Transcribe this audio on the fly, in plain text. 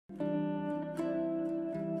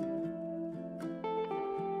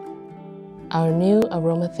Our new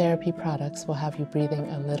aromatherapy products will have you breathing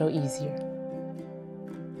a little easier.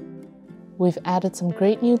 We've added some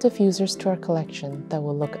great new diffusers to our collection that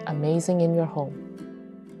will look amazing in your home.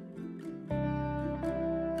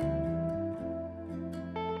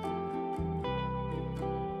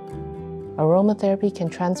 Aromatherapy can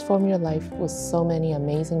transform your life with so many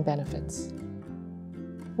amazing benefits.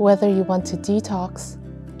 Whether you want to detox,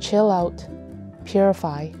 chill out,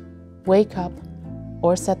 purify, wake up,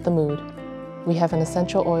 or set the mood, we have an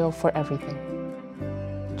essential oil for everything.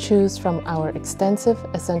 Choose from our extensive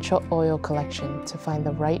essential oil collection to find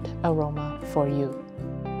the right aroma for you.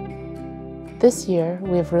 This year,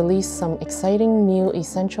 we have released some exciting new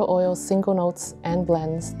essential oil single notes and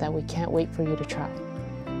blends that we can't wait for you to try.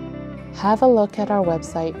 Have a look at our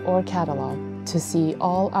website or catalog to see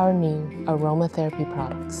all our new aromatherapy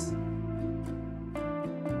products.